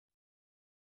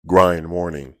grind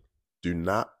morning. Do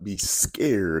not be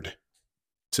scared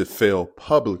to fail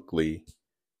publicly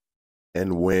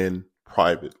and win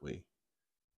privately.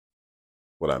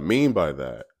 What I mean by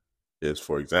that is,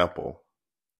 for example,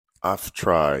 I've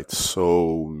tried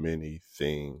so many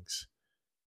things,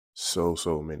 so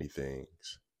many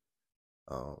things.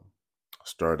 Um,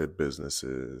 Started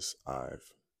businesses,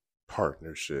 I've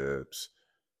partnerships.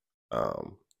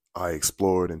 Um, I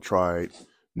explored and tried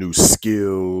new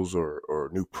skills or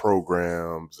new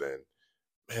programs, and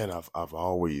man, I've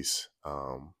always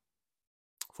for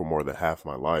more than half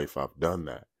my life I've done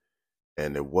that.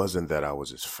 And it wasn't that I was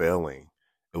just failing;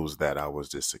 it was that I was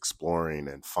just exploring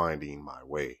and finding my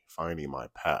way, finding my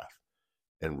path,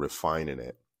 and refining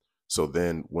it. So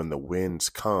then, when the wins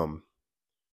come,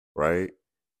 right,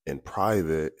 in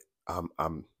private, I'm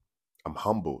I'm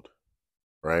humbled,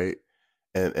 right?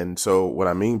 And so what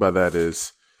I mean by that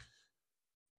is,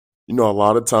 a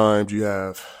lot of times you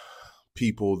have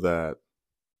people that,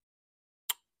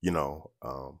 you know,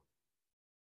 um,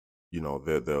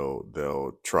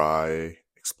 they'll try,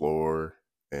 explore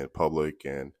in public,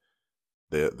 and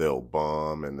they'll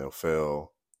bomb and they'll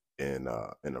fail in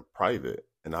a private.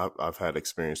 And I've had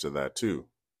experience of that too.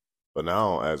 But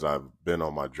now, as I've been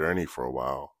on my journey for a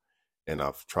while and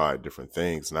I've tried different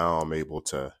things, now I'm able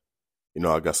to,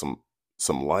 I got some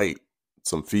light,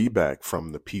 some feedback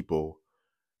from the people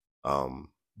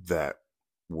that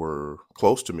were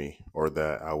close to me, or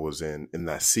that I was in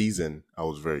that season I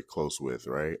was very close with,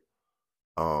 right?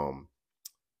 Um,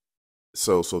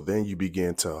 so then you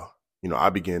begin to, I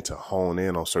began to hone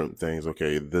in on certain things.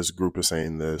 Okay, this group is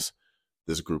saying this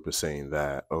group is saying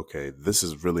that. Okay, this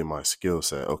is really my skill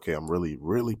set. Okay, I'm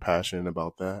really passionate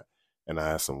about that, and I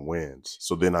have some wins.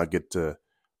 So then I get to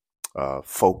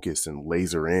focus and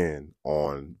laser in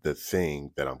on the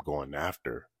thing that I'm going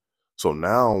after. So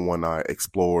now when I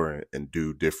explore and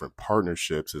do different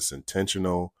partnerships, it's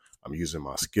intentional. I'm using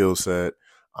my skill set.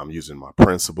 I'm using my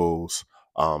principles.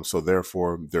 So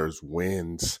therefore, there's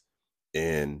wins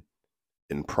in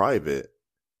private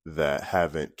that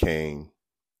haven't came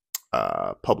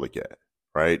public yet,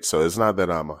 right? So it's not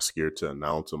that I'm scared to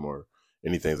announce them or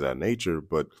anything of that nature,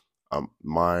 but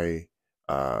my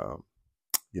uh,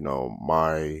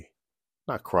 my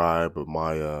not cry, but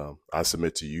my I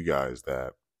submit to you guys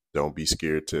that don't be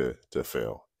scared to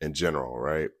fail in general,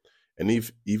 right? And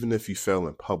even if you fail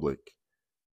in public,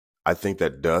 I think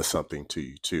that does something to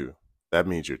you too. That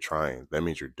means you're trying. That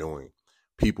means you're doing.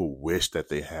 People wish that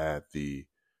they had the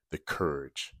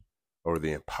courage or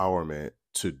the empowerment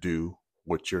to do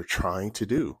what you're trying to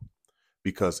do,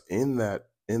 because in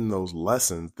those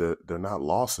lessons, that they're not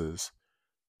losses.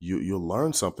 You'll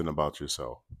learn something about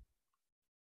yourself.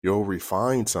 You'll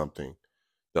refine something.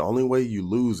 The only way you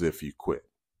lose if you quit,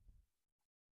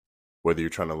 whether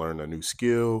you're trying to learn a new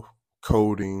skill,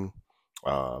 coding,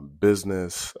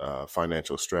 business,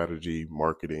 financial strategy,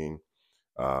 marketing,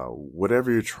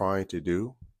 whatever you're trying to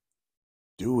do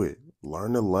it.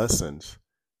 Learn the lessons,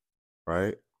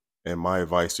 right? And my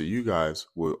advice to you guys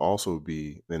would also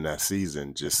be, in that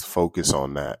season, just focus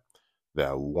on that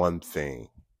one thing.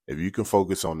 If you can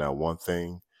focus on that one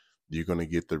thing, you're going to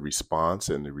get the response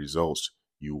and the results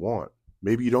you want.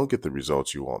 Maybe you don't get the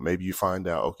results you want. Maybe you find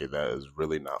out, okay, that is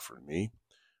really not for me.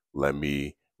 Let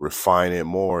me refine it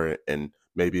more. And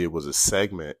maybe it was a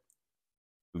segment,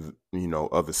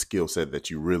 of a skill set that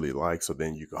you really like. So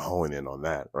then you can hone in on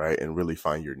that, right? And really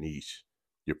find your niche,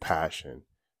 your passion,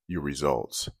 your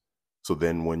results. So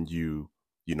then when you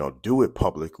do it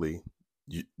publicly,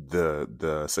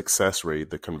 the success rate,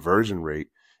 the conversion rate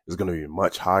is going to be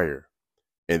much higher.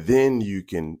 And then you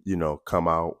can, come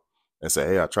out and say,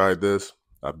 hey, I tried this.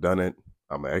 I've done it.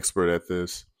 I'm an expert at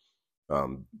this.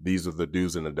 These are the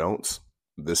do's and the don'ts.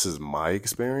 This is my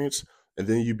experience. And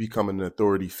then you become an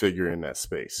authority figure in that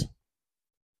space.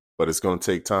 But it's going to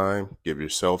take time. Give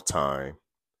yourself time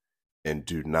and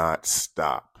do not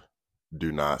stop.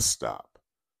 Do not stop.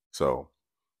 So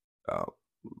uh,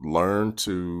 learn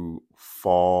to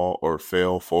fall or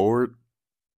fail forward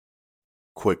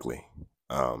quickly.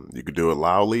 You could do it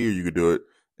loudly, or you could do it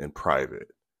in private.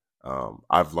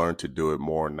 I've learned to do it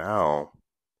more now,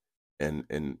 and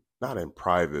not in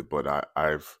private, but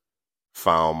I've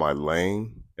found my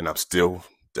lane, and I'm still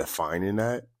defining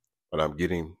that, but I'm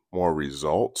getting more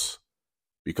results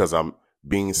because I'm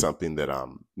being something that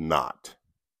I'm not.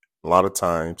 A lot of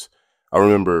times, I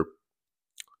remember,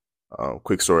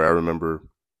 quick story. I remember,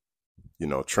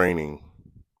 training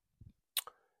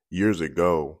years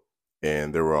ago,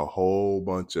 and there were a whole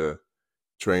bunch of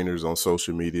trainers on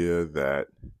social media that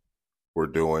were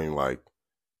doing, like,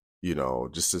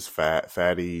 just this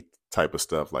fatty type of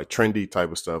stuff, like trendy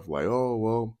type of stuff, like, oh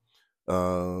well,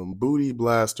 booty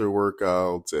blaster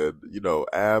workouts and,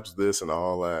 abs this and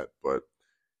all that. But,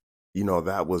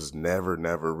 that was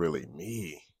never really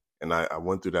me. And I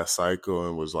went through that cycle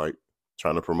and was like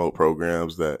trying to promote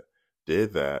programs that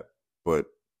did that, but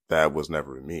that was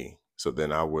never me. So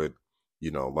then I would,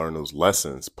 learn those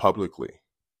lessons publicly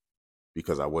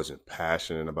because I wasn't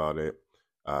passionate about it.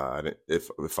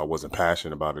 If I wasn't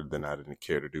passionate about it, then I didn't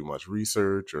care to do much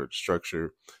research or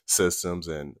structure systems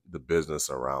and the business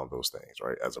around those things,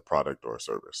 right? As a product or a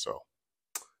service. So,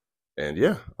 and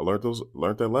yeah, I learned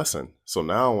that lesson. So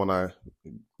now when I,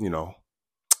 you know,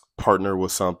 partner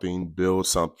with something, build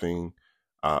something,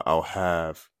 I'll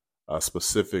have a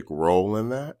specific role in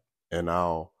that, and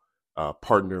I'll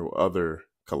partner with other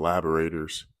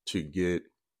collaborators to get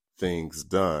things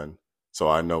done. So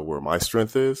I know where my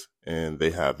strength is, and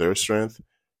they have their strength,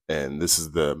 and this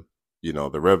is the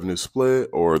revenue split,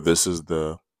 or this is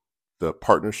the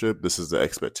partnership. This is the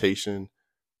expectation,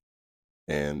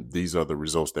 and these are the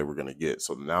results that we're going to get.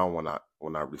 So now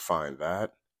when I refine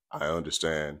that, I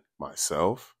understand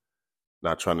myself,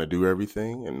 not trying to do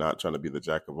everything and not trying to be the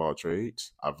jack of all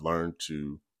trades. I've learned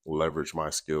to leverage my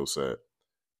skill set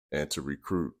and to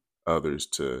recruit others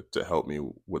to help me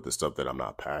with the stuff that I'm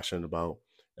not passionate about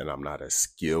and I'm not as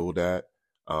skilled at.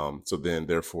 So then,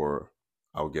 therefore,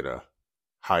 I'll get a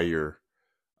higher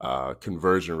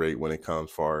conversion rate when it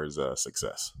comes far as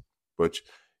success. But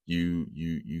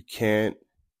you can't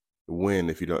win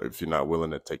if you're not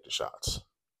willing to take the shots.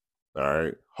 All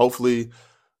right. Hopefully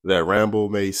that ramble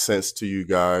made sense to you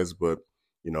guys, but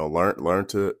learn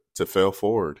to fail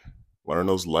forward, learn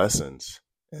those lessons,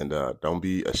 and don't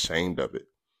be ashamed of it,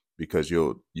 because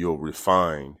you'll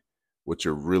refine what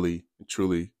you're really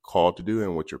truly called to do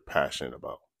and what you're passionate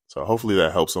about. So hopefully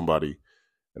that helps somebody,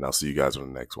 and I'll see you guys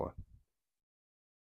on the next one.